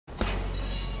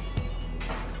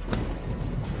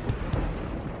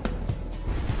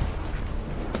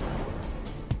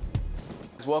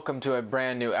Welcome to a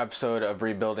brand new episode of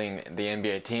Rebuilding the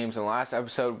NBA Teams. In the last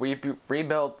episode, we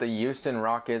rebuilt the Houston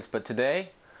Rockets, but today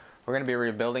we're going to be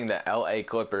rebuilding the LA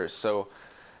Clippers. So,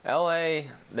 LA,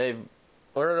 they've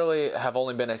literally have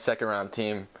only been a second round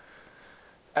team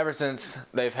ever since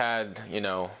they've had,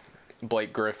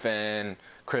 Blake Griffin,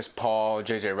 Chris Paul,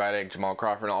 JJ Redick, Jamal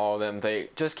Crawford, and all of them. They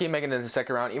just keep making it to the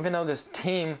second round, even though this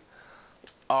team.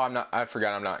 I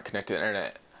forgot I'm not connected to the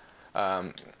internet.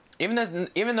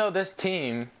 Even though this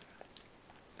team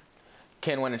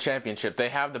can win a championship, they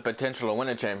have the potential to win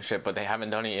a championship, but they haven't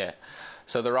done it yet.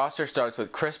 So the roster starts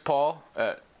with Chris Paul,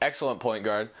 excellent point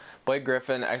guard, Blake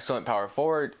Griffin, excellent power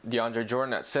forward, DeAndre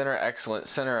Jordan at center, excellent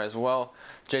center as well,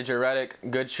 JJ Redick,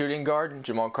 good shooting guard,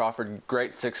 Jamal Crawford,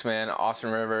 great six-man,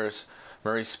 Austin Rivers,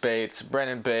 Murray Spates,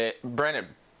 Brandon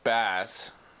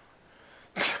Bass,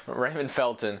 Raymond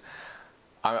Felton,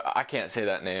 I can't say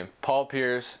that name, Paul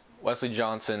Pierce, Wesley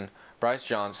Johnson, Bryce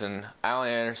Johnson, Allen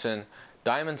Anderson,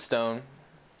 Diamond Stone,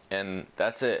 and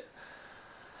that's it.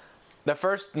 The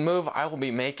first move I will be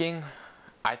making,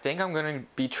 I think I'm going to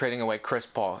be trading away Chris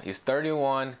Paul. He's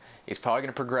 31, he's probably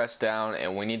going to progress down,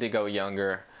 and we need to go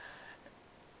younger.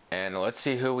 And let's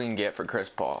see who we can get for Chris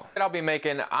Paul. I'll be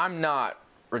making, I'm not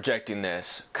rejecting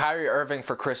this. Kyrie Irving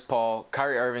for Chris Paul.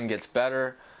 Kyrie Irving gets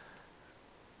better,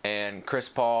 and Chris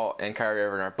Paul and Kyrie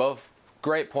Irving are both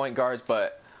great point guards,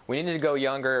 but we need to go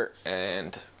younger,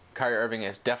 and Kyrie Irving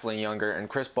is definitely younger, and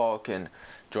Chris Paul can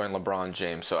join LeBron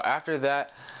James. So after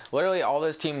that, literally all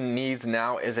this team needs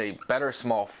now is a better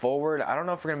small forward. I don't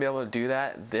know if we're going to be able to do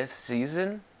that this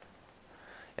season,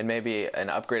 and maybe an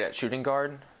upgrade at shooting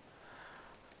guard.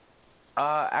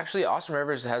 Actually, Austin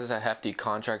Rivers has a hefty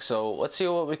contract, so let's see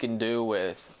what we can do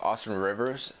with Austin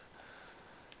Rivers.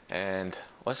 And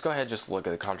let's go ahead and just look at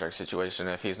the contract situation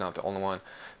if he's not the only one.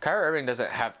 Kyrie Irving doesn't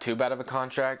have too bad of a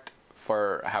contract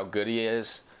for how good he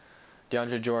is.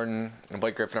 DeAndre Jordan and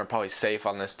Blake Griffin are probably safe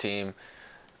on this team.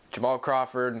 Jamal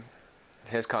Crawford,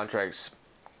 his contract's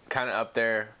kind of up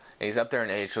there. And he's up there in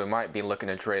age, so we might be looking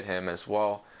to trade him as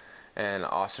well. And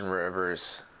Austin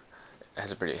Rivers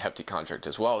has a pretty hefty contract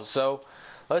as well. So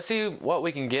let's see what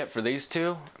we can get for these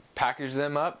two. Package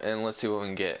them up, and let's see what we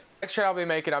can get. Next trade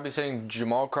I'll be sending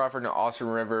Jamal Crawford and Austin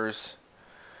Rivers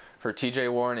for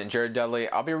TJ Warren and Jared Dudley.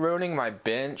 I'll be ruining my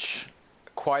bench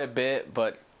quite a bit,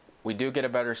 but we do get a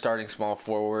better starting small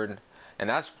forward, and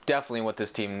that's definitely what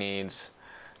this team needs.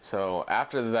 So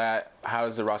after that, how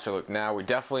does the roster look now? We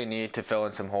definitely need to fill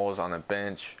in some holes on the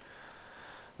bench.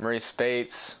 Murray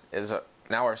Spates is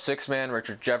now our six-man.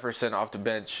 Richard Jefferson off the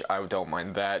bench. I don't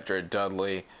mind that. Jared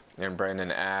Dudley and Brandon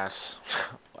Ass,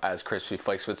 as Crispy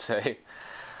Flakes would say.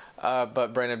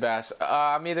 But Brandon Bass,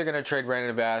 I'm either going to trade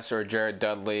Brandon Bass or Jared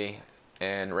Dudley,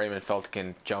 and Raymond Felton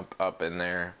can jump up in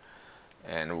there.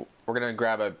 And we're going to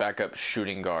grab a backup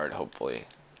shooting guard, hopefully.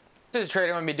 This is a trade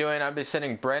I'm going to be doing. I'll be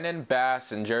sending Brandon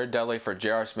Bass and Jared Dudley for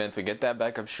J.R. Smith. We get that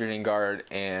backup shooting guard,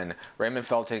 and Raymond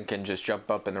Felton can just jump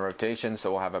up in the rotation,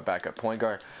 so we'll have a backup point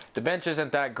guard. The bench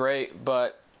isn't that great,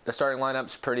 but the starting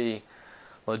lineup's pretty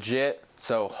legit,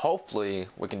 so hopefully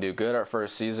we can do good our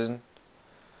first season.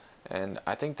 And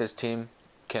I think this team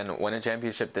can win a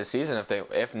championship this season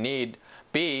if need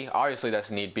be. Obviously,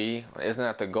 that's need be. Isn't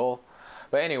that the goal?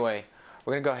 But anyway,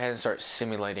 we're going to go ahead and start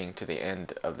simulating to the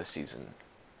end of the season.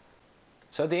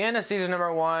 So at the end of season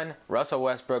number 1, Russell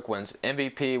Westbrook wins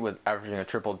MVP with averaging a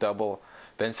triple-double.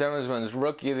 Ben Simmons wins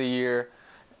Rookie of the Year.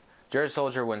 Jared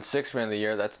Soldier wins Sixth Man of the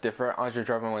Year. That's different. Andre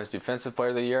Drummond wins Defensive Player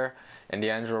of the Year. And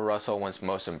D'Angelo Russell wins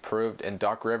Most Improved. And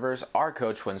Doc Rivers, our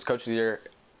coach, wins Coach of the Year.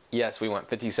 Yes, we went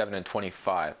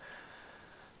 57-25.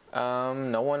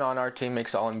 No one on our team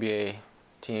makes the All-NBA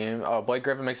team. Oh, Blake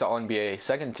Griffin makes the All-NBA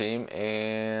second team.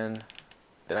 And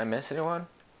did I miss anyone?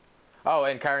 Oh,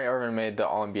 and Kyrie Irving made the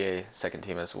All-NBA second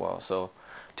team as well. So,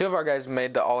 two of our guys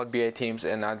made the All-NBA teams,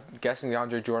 and I'm guessing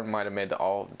DeAndre Jordan might have made the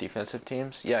All-Defensive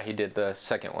teams. Yeah, he did the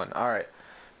second one. All right.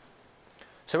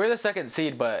 So we're the second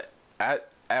seed, but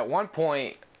at one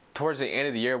point towards the end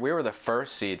of the year, we were the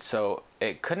first seed. So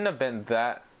it couldn't have been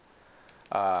that.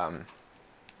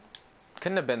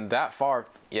 Couldn't have been that far.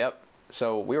 Yep.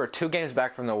 So we were 2 games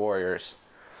back from the Warriors.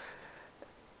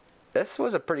 This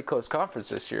was a pretty close conference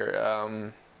this year.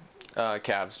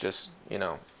 Cavs just,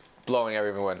 blowing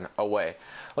everyone away.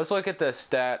 Let's look at the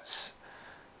stats.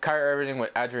 Kyrie Irving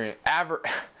with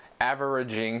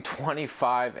averaging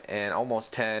 25 and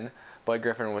almost 10. Blake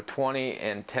Griffin with 20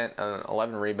 and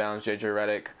 11 rebounds. JJ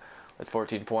Redick with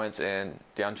 14 points, and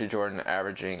DeAndre Jordan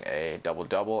averaging a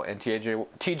double-double, and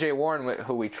TJ Warren,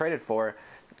 who we traded for,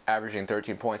 averaging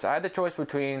 13 points. I had the choice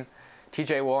between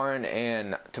TJ Warren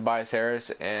and Tobias Harris,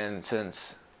 and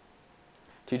since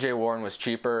TJ Warren was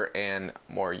cheaper and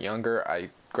more younger. I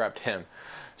grabbed him.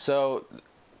 So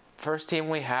first team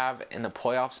we have in the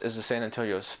playoffs is the San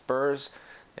Antonio Spurs.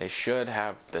 They should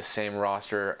have the same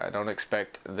roster. I don't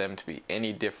expect them to be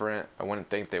any different. I wouldn't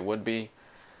think they would be.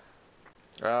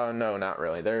 Oh, no, not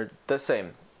really. They're the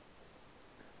same.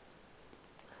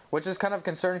 Which is kind of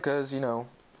concerning because, you know,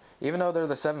 even though they're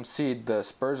the 7th seed, the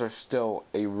Spurs are still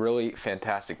a really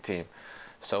fantastic team.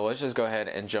 So let's just go ahead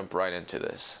and jump right into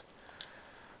this.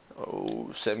 Oh,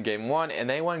 7 game 1, and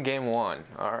they won game 1.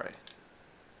 All right.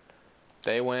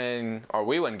 They win, or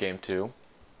we win game 2.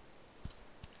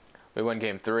 We win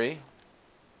game 3.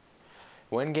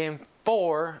 Win game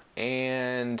 4,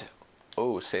 and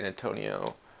oh, San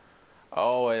Antonio.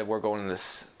 Oh, we're going to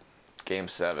this game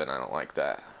 7. I don't like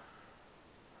that.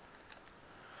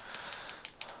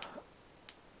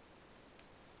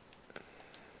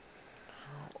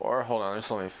 Or hold on,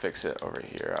 just let me fix it over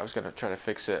here. I was gonna try to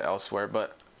fix it elsewhere,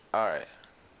 but all right.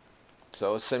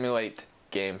 So let's simulate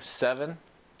game 7.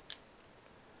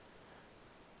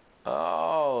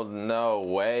 Oh, no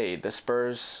way. The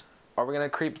Spurs, are we going to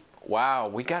creep? Wow,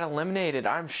 we got eliminated.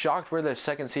 I'm shocked we're the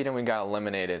 2nd seed and we got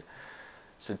eliminated.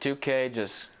 So 2K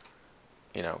just,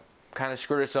 you know, kind of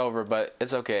screwed us over, but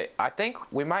it's okay. I think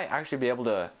we might actually be able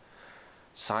to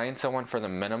sign someone for the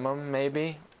minimum,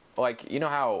 maybe. Like, you know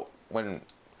how when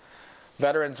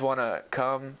veterans want to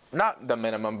come, not the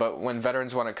minimum, but when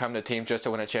veterans want to come to teams just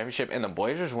to win a championship, and the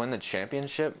Blazers win the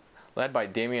championship, led by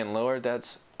Damian Lillard,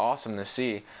 that's awesome to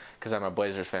see, because I'm a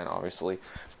Blazers fan, obviously.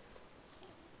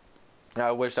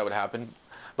 I wish that would happen.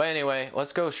 But anyway,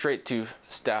 let's go straight to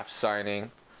staff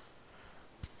signing.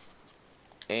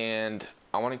 And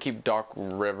I want to keep Doc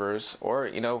Rivers, or,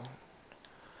 you know,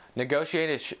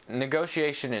 negotiation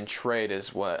and trade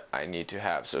is what I need to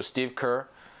have. So Steve Kerr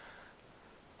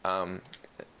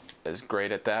is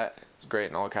great at that. He's great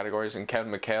in all categories. And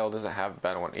Kevin McHale doesn't have a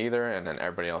bad one either. And then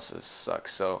everybody else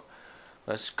sucks. So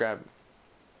let's grab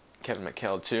Kevin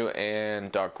McHale too,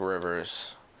 and Doc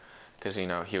Rivers, because, you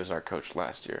know, he was our coach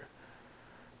last year.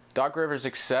 Doc Rivers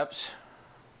accepts,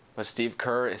 but Steve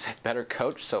Kerr is a better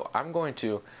coach, so I'm going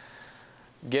to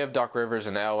give Doc Rivers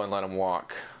an L and let him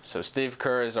walk. So Steve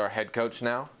Kerr is our head coach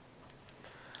now.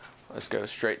 Let's go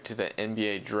straight to the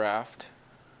NBA draft.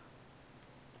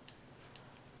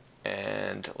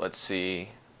 And let's see.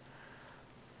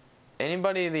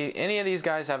 Any of these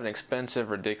guys have an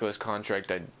expensive, ridiculous contract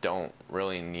I don't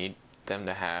really need them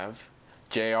to have.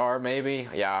 JR, maybe?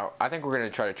 Yeah, I think we're going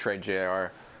to try to trade JR.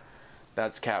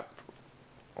 That's cap.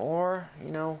 Or,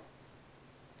 you know,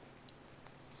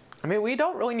 I mean, we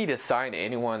don't really need to sign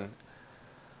anyone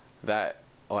that,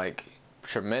 like,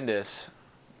 tremendous.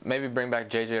 Maybe bring back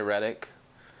JJ Redick.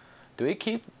 Do we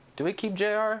keep JR?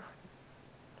 I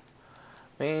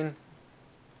mean,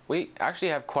 we actually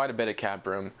have quite a bit of cap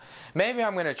room. Maybe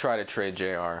I'm going to try to trade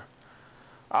JR.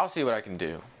 I'll see what I can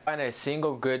do. Find a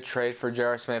single good trade for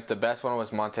J.R. Smith. The best one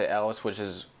was Monte Ellis, which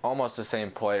is almost the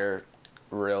same player,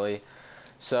 really.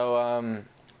 So,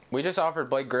 we just offered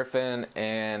Blake Griffin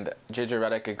and J.J.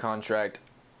 Redick a contract.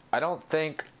 I don't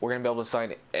think we're going to be able to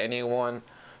sign anyone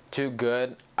too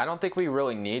good. I don't think we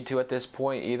really need to at this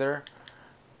point either.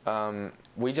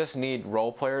 We just need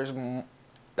role players.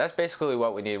 That's basically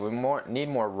what we need. We need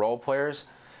more role players,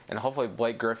 and hopefully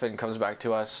Blake Griffin comes back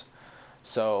to us.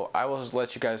 So I will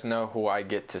let you guys know who I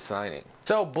get to signing.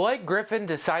 So Blake Griffin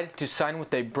decided to sign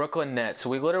with the Brooklyn Nets. So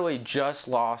we literally just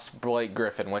lost Blake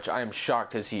Griffin, which I am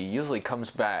shocked because he usually comes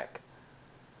back.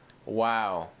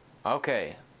 Wow.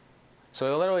 Okay. So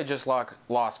we literally just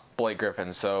lost Blake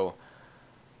Griffin. So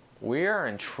we are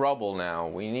in trouble now.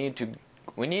 We need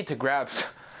to grab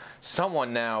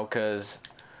someone now, because.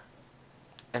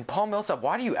 And Paul Millsap,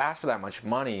 why do you ask for that much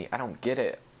money? I don't get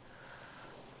it.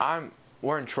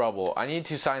 We're in trouble. I need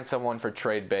to sign someone for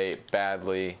trade bait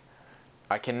badly.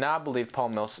 I cannot believe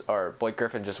Blake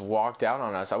Griffin just walked out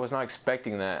on us. I was not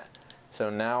expecting that. So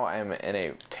now I am in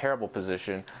a terrible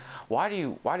position. Why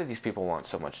do these people want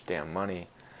so much damn money?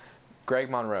 Greg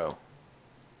Monroe.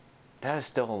 That is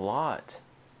still a lot.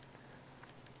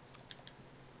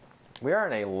 We are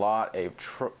in a lot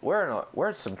of we're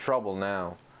in some trouble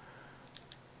now.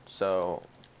 So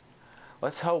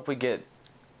let's hope we get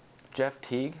Jeff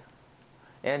Teague,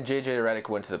 and JJ Redick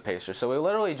went to the Pacers. So we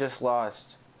literally just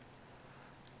lost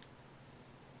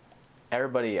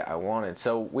everybody I wanted.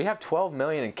 So we have $12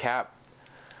 million in cap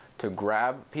to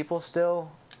grab people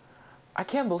still. I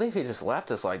can't believe he just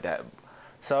left us like that.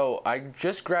 So I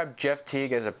just grabbed Jeff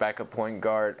Teague as a backup point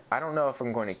guard. I don't know if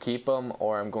I'm going to keep him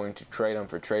or I'm going to trade him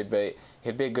for trade bait.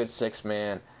 He'd be a good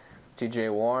 6-man.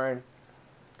 TJ Warren.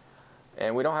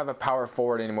 And we don't have a power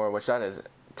forward anymore, which that is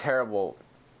terrible.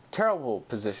 terrible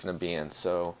position to be in.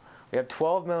 So we have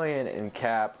 12 million in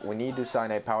cap. We need to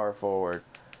sign a power forward.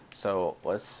 So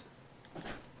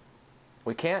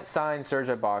we can't sign Serge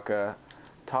Ibaka.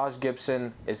 Taj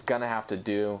Gibson is gonna have to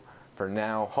do for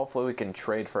now. Hopefully we can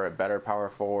trade for a better power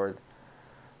forward.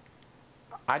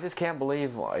 I just can't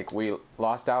believe like we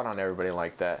lost out on everybody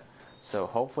like that. So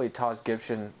hopefully Taj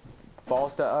Gibson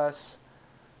falls to us.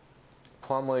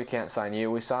 Plumlee, can't sign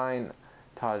you. We sign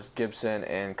Taj Gibson,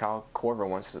 and Kyle Korver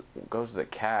goes to the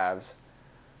Cavs.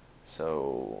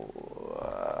 So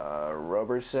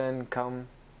Roberson come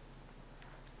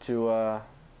to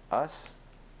us.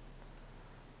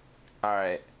 All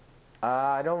right.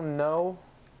 I don't know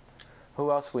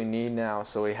who else we need now.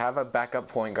 So we have a backup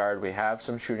point guard. We have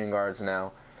some shooting guards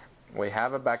now. We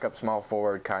have a backup small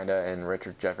forward kinda in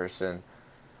Richard Jefferson.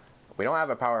 We don't have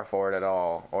a power forward at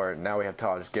all, or now we have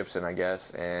Taj Gibson, I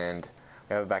guess, and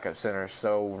we have a backup center.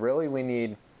 So really we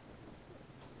need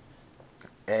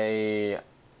a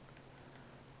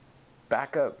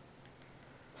backup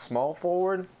small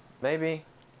forward, maybe,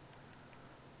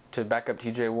 to back up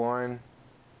TJ Warren.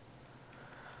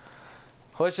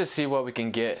 Let's just see what we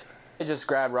can get. I just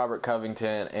grabbed Robert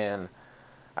Covington, and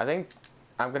I think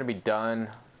I'm going to be done.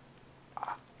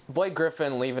 Blake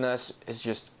Griffin leaving us is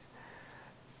just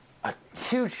a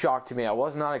huge shock to me. I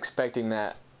was not expecting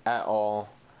that at all.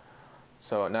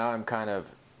 So now I'm kind of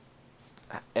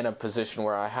in a position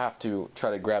where I have to try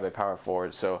to grab a power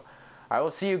forward. So I will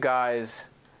see you guys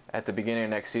at the beginning of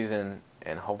next season,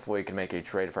 and hopefully we can make a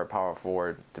trade for a power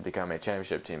forward to become a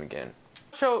championship team again.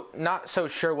 So not so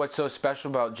sure what's so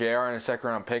special about JR and a second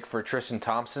round pick for Tristan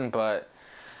Thompson, but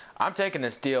I'm taking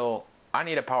this deal. I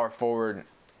need a power forward,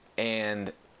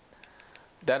 and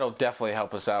that'll definitely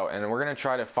help us out. And we're going to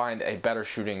try to find a better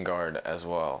shooting guard as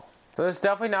well. So it's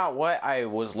definitely not what I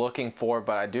was looking for,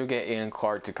 but I do get Ian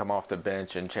Clark to come off the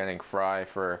bench and Channing Frye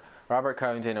for Robert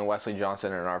Covington and Wesley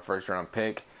Johnson in our first round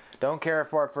pick. Don't care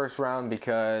for our first round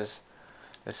because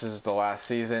this is the last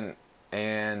season,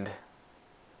 and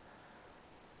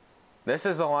this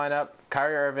is the lineup: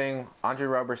 Kyrie Irving, Andre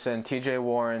Roberson, TJ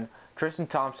Warren, Tristan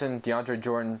Thompson, DeAndre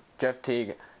Jordan, Jeff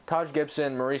Teague, Taj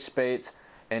Gibson, Maurice Spates,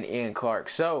 and Ian Clark.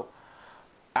 So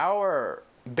our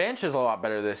bench is a lot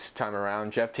better this time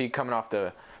around. Jeff Teague coming off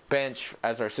the bench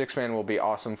as our sixth man will be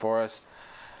awesome for us.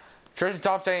 Tristan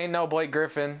Thompson ain't no Blake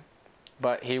Griffin,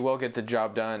 but he will get the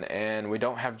job done. And we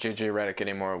don't have JJ Redick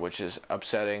anymore, which is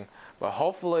upsetting. But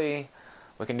hopefully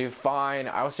we can do fine.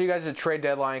 I will see you guys at the trade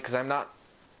deadline because I'm not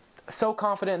so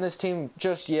confident in this team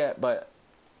just yet, but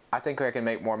I think I can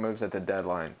make more moves at the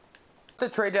deadline. At the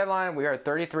trade deadline, we are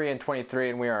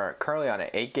 33-23, and we are currently on an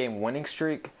 8-game winning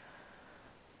streak.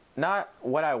 Not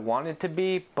what I wanted to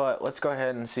be, but let's go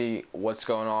ahead and see what's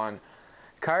going on.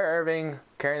 Kyrie Irving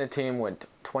carrying the team with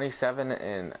 27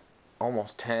 and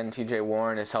almost 10. TJ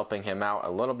Warren is helping him out a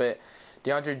little bit.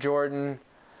 DeAndre Jordan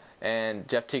and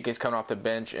Jeff Teague is coming off the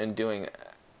bench and doing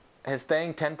his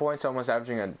thing. 10 points, almost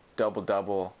averaging a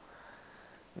double-double.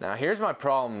 Now, here's my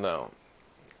problem, though.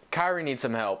 Kyrie needs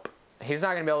some help. He's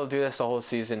not going to be able to do this the whole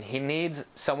season. He needs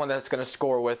someone that's going to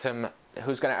score with him,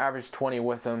 who's going to average 20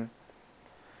 with him.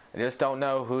 I just don't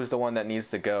know who's the one that needs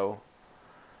to go,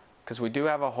 because we do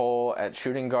have a hole at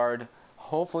shooting guard.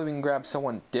 Hopefully we can grab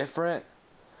someone different,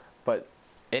 but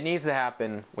it needs to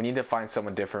happen. We need to find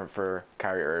someone different for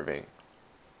Kyrie Irving.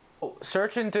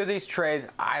 Searching through these trades,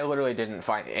 I literally didn't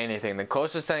find anything. The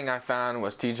closest thing I found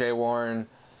was TJ Warren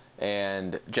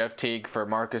and Jeff Teague for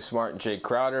Marcus Smart and Jay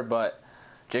Crowder, but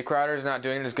Jay Crowder is not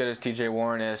doing as good as TJ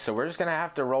Warren is, so we're just going to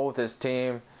have to roll with this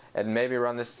team and maybe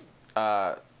run this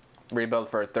rebuild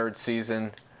for a third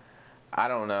season. I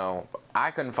don't know.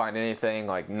 I couldn't find anything,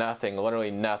 like nothing,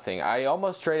 literally nothing. I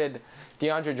almost traded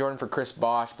DeAndre Jordan for Chris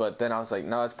Bosh, but then I was like,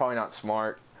 no, that's probably not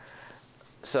smart.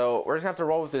 So we're just going to have to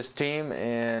roll with this team,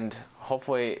 and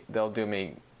hopefully they'll do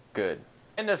me good.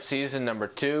 End of season number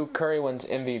 2, Curry wins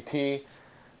MVP.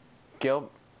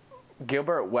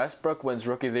 Gilbert Westbrook wins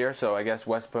Rookie of the Year, so I guess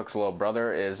Westbrook's little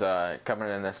brother is coming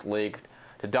in this league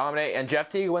to dominate. And Jeff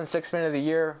Teague wins Sixth Man of the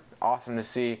Year. Awesome to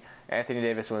see. Anthony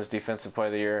Davis wins Defensive Player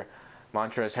of the Year.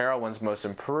 Montrezl Harrell wins Most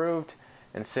Improved.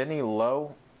 And Sidney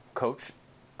Lowe, Coach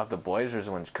of the Blazers,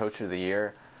 wins Coach of the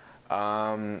Year.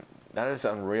 That is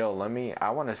unreal. I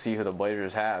want to see who the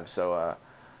Blazers have. So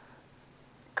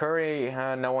Curry,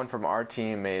 no one from our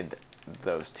team made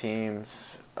those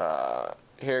teams.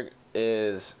 Here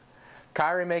is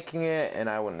Kyrie making it, and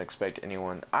I wouldn't expect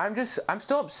anyone. I'm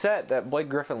still upset that Blake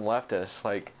Griffin left us.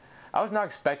 Like, I was not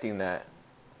expecting that.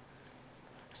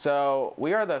 So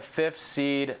we are the 5th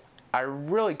seed. I'm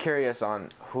really curious on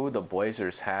who the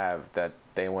Blazers have that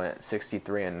they went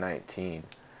 63-19.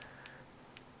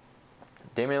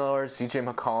 Damian Lillard,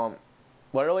 CJ McCollum.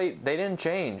 Literally, they didn't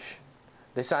change.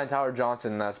 They signed Tyler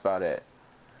Johnson, and that's about it.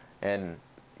 And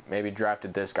maybe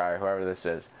drafted this guy, whoever this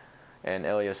is, and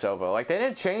Ilyasova. Like, they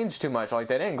didn't change too much. Like,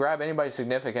 they didn't grab anybody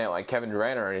significant like Kevin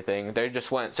Durant or anything. They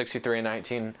just went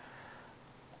 63-19.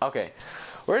 Okay,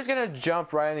 we're just going to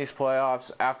jump right in these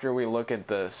playoffs after we look at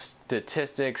the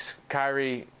statistics.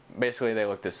 Kyrie, basically, they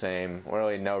look the same.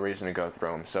 Really no reason to go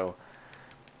through them. So,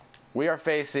 we are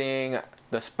facing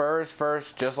the Spurs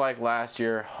first, just like last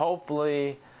year.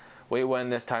 Hopefully, we win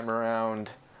this time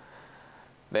around.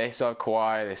 They still have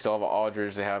Kawhi, they still have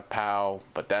Aldridge, they have Powell,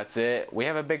 but that's it. We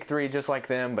have a big three just like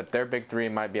them, but their big three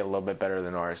might be a little bit better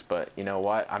than ours. But you know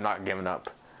what? I'm not giving up.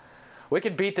 We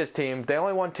could beat this team. They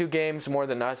only won 2 games more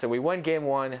than us, and we won game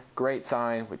 1. Great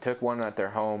sign. We took 1 at their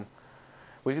home.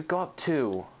 We could go up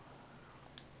 2.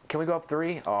 Can we go up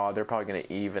 3? Oh, they're probably going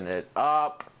to even it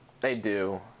up. They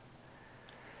do.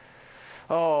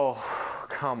 Oh,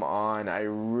 come on. I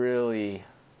really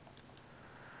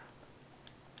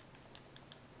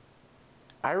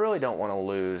don't want to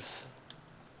lose.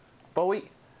 But we...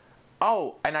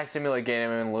 Oh, and I simulate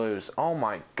game and lose. Oh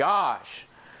my gosh.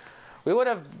 We would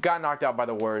have got knocked out by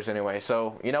the Warriors anyway.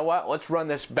 So, you know what? Let's run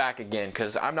this back again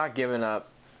because I'm not giving up.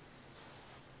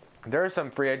 There are some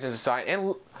free agents aside.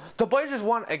 And the Blazers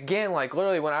won again. Like,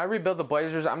 literally, when I rebuild the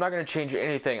Blazers, I'm not going to change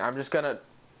anything. I'm just going to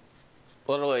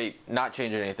literally not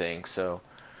change anything. So,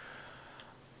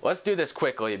 let's do this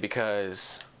quickly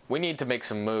because we need to make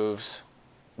some moves.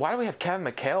 Why do we have Kevin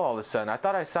McHale all of a sudden? I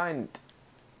thought I signed...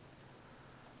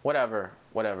 Whatever.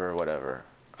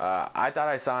 I thought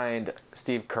I signed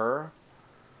Steve Kerr.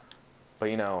 But,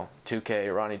 you know,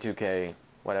 2K, Ronnie 2K,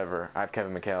 whatever. I have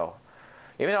Kevin McHale.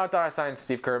 Even though I thought I signed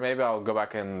Steve Kerr, maybe I'll go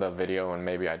back in the video and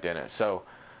maybe I didn't. So,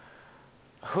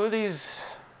 who are these?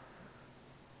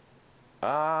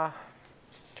 DeAndre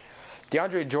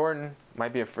Jordan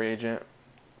might be a free agent.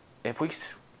 If we...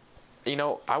 You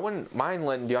know, I wouldn't mind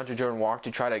letting DeAndre Jordan walk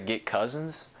to try to get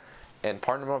Cousins and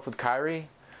partner him up with Kyrie.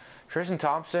 Tristan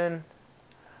Thompson,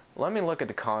 let me look at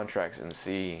the contracts and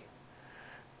see.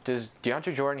 Does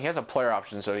DeAndre Jordan, he has a player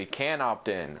option, so he can opt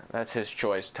in. That's his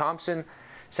choice. Thompson,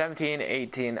 17,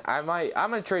 18. I'm going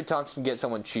to trade Thompson and get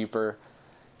someone cheaper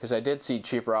because I did see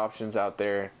cheaper options out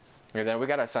there. And then we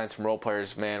got to sign some role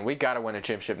players. Man, we got to win a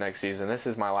championship next season. This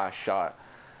is my last shot.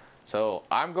 So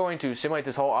I'm going to simulate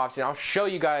this whole offseason. I'll show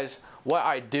you guys what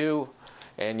I do,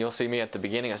 and you'll see me at the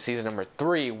beginning of season number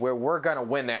 3 where we're going to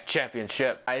win that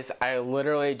championship. Guys, I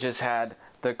literally just had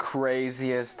the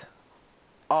craziest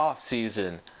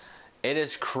offseason. It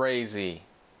is crazy.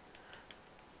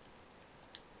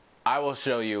 I will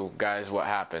show you guys what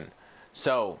happened.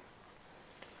 So,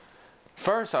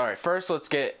 first let's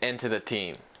get into the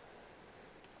team.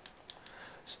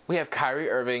 We have Kyrie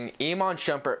Irving, Iman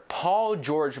Shumpert, Paul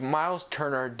George, Miles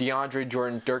Turner, DeAndre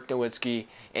Jordan, Dirk Nowitzki,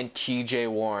 and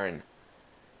TJ Warren.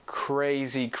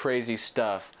 Crazy, crazy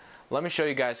stuff. Let me show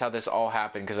you guys how this all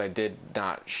happened because I did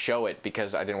not show it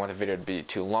because I didn't want the video to be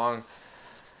too long.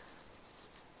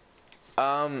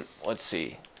 Let's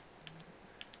see.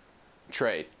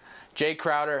 Trade. Jay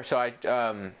Crowder. So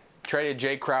I traded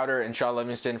Jay Crowder and Shaun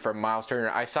Livingston for Miles Turner.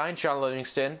 I signed Shaun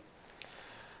Livingston.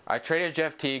 I traded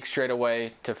Jeff Teague straight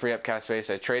away to free up cap space.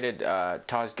 I traded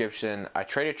Taj Gibson. I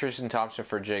traded Tristan Thompson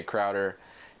for Jay Crowder.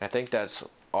 And I think that's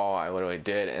all I literally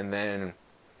did. And then,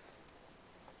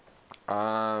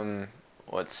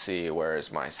 let's see, where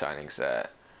is my signings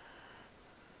at?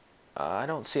 I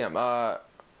don't see them.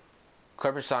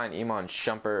 Clippers signed Iman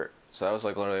Shumpert. So that was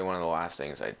like literally one of the last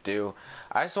things I do.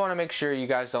 I just want to make sure you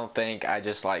guys don't think I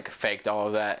just like faked all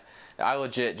of that. I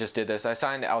legit just did this. I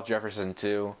signed Al Jefferson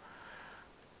too.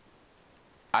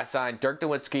 I signed Dirk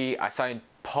Nowitzki. I signed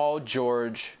Paul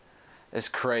George. It's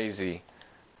crazy.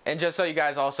 And just so you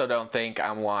guys also don't think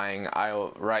I'm lying,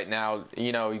 right now,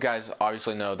 you know, you guys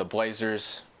obviously know the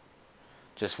Blazers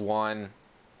just won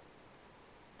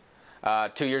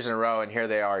 2 years in a row, and here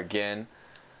they are again.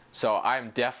 So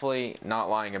I'm definitely not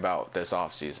lying about this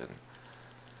offseason.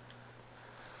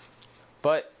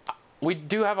 But we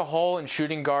do have a hole in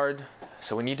shooting guard,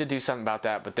 so we need to do something about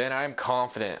that. But then I am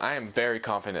confident, I am very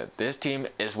confident, this team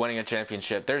is winning a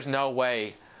championship. There's no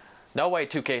way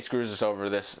 2K screws us over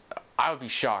this. I would be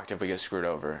shocked if we get screwed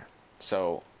over.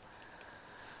 So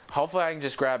hopefully I can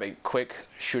just grab a quick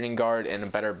shooting guard and a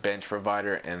better bench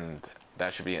provider, and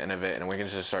that should be the end of it, and we can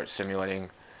just start simulating.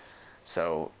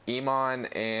 So Iman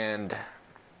and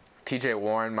TJ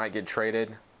Warren might get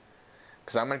traded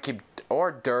because I'm going to keep,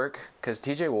 or Dirk, because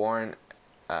TJ Warren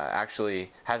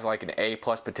actually has like an A+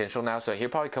 potential now, so he'll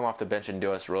probably come off the bench and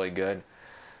do us really good.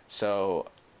 So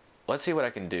let's see what I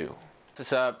can do.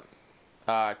 This up.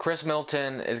 Chris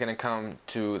Middleton is going to come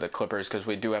to the Clippers because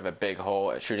we do have a big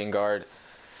hole at shooting guard.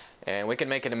 And we can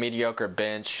make it a mediocre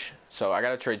bench. So I got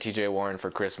to trade TJ Warren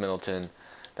for Chris Middleton.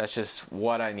 That's just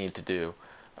what I need to do.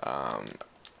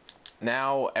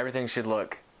 Now everything should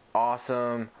look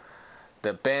awesome.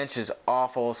 The bench is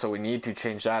awful, so we need to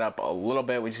change that up a little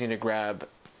bit. We just need to grab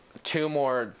 2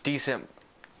 more decent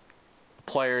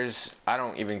players. I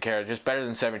don't even care. Just better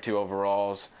than 72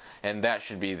 overalls. And that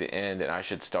should be the end, and I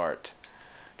should start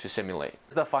to simulate.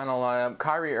 The final lineup: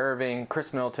 Kyrie Irving,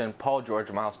 Chris Middleton, Paul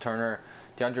George, Miles Turner,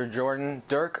 DeAndre Jordan.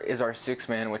 Dirk is our 6th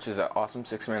man, which is an awesome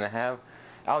 6th man to have.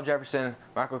 Al Jefferson,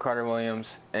 Michael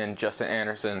Carter-Williams, and Justin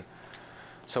Anderson.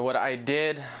 So what I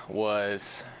did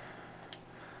was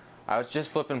I was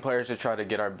just flipping players to try to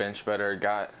get our bench better.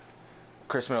 Got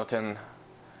Chris Middleton,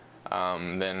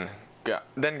 then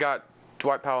got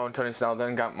Dwight Powell and Tony Snell,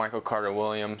 then got Michael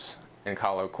Carter-Williams and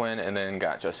Kyle O'Quinn, and then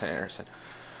got Justin Anderson.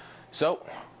 So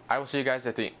I will see you guys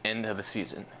at the end of the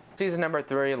season. Season number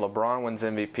 3, LeBron wins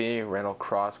MVP, Randall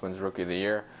Cross wins Rookie of the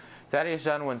Year, Thaddeus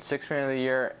Young wins 6th Man of the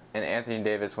Year, and Anthony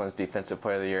Davis wins Defensive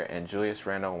Player of the Year, and Julius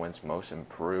Randle wins Most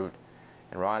Improved,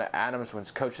 and Ron Adams wins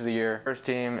Coach of the Year. First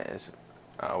team is,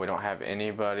 we don't have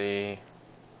anybody.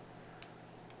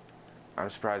 I'm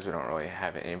surprised we don't really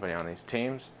have anybody on these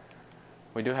teams.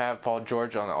 We do have Paul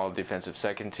George on the all-defensive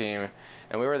second team,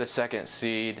 and we were the 2nd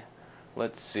seed.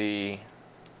 Let's see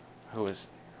who is.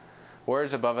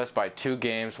 Warriors above us by 2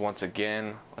 games once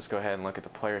again. Let's go ahead and look at the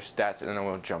player stats, and then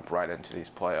we'll jump right into these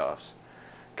playoffs.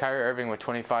 Kyrie Irving with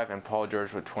 25 and Paul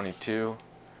George with 22.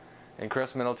 And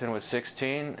Chris Middleton with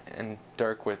 16 and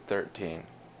Dirk with 13.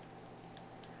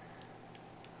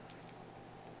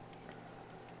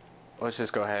 Let's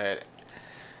just go ahead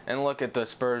and look at the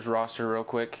Spurs roster real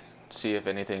quick, see if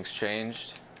anything's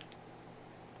changed.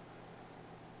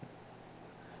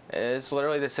 It's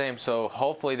literally the same, so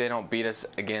hopefully they don't beat us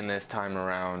again this time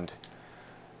around.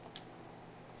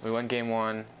 We won game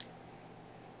 1.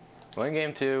 We won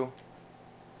game 2.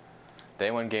 They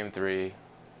won game 3.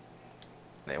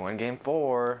 They won game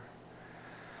 4.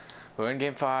 We win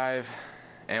game 5.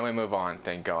 And we move on.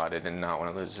 Thank God I did not want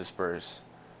to lose the Spurs.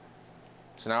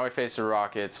 So now we face the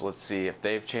Rockets. Let's see if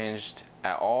they've changed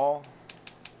at all.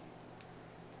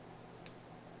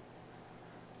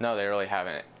 No, they really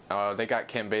haven't. They got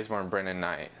Kim Bazemore and Brendan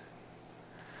Knight.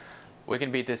 We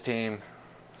can beat this team.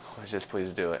 Let's just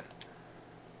please do it.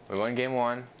 We won game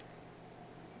 1.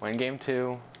 Win game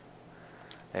 2.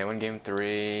 They win game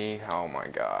 3. Oh my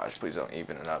gosh, please don't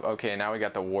even it up. Okay, now we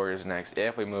got the Warriors next.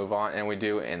 If we move on, and we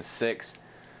do in 6.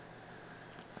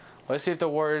 Let's see if the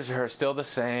Warriors are still the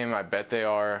same. I bet they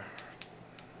are.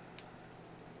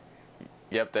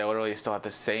 Yep, they literally still have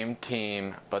the same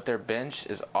team, but their bench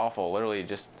is awful. Literally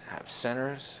just have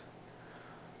centers.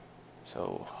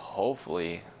 So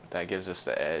hopefully that gives us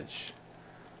the edge.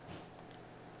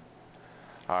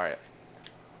 Alright.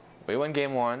 We win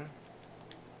game 1.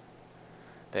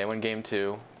 They win game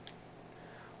 2.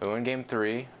 We win game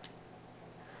 3.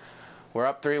 We're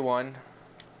up 3-1.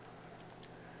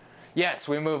 Yes,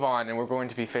 we move on, and we're going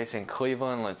to be facing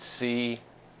Cleveland. Let's see.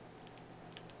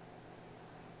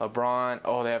 LeBron.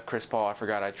 Oh, they have Chris Paul. I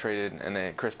forgot I traded, and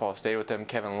then Chris Paul stayed with them.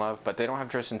 Kevin Love, but they don't have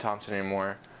Tristan Thompson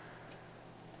anymore.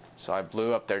 So I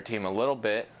blew up their team a little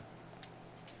bit.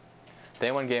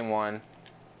 They won game 1.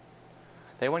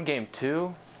 They won game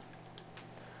 2.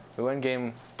 We won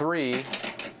game 3.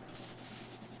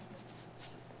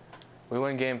 We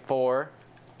win game 4.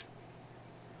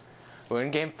 We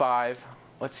win game 5.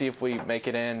 Let's see if we make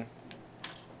it in.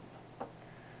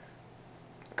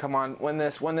 Come on, win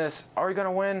this, win this. Are we going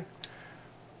to win?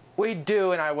 We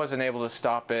do, and I wasn't able to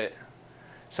stop it.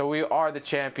 So we are the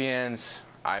champions.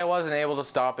 I wasn't able to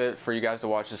stop it for you guys to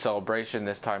watch the celebration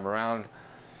this time around.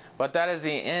 But that is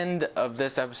the end of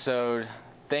this episode.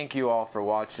 Thank you all for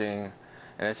watching.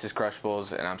 And this is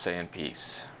Crushables, and I'm saying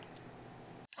peace.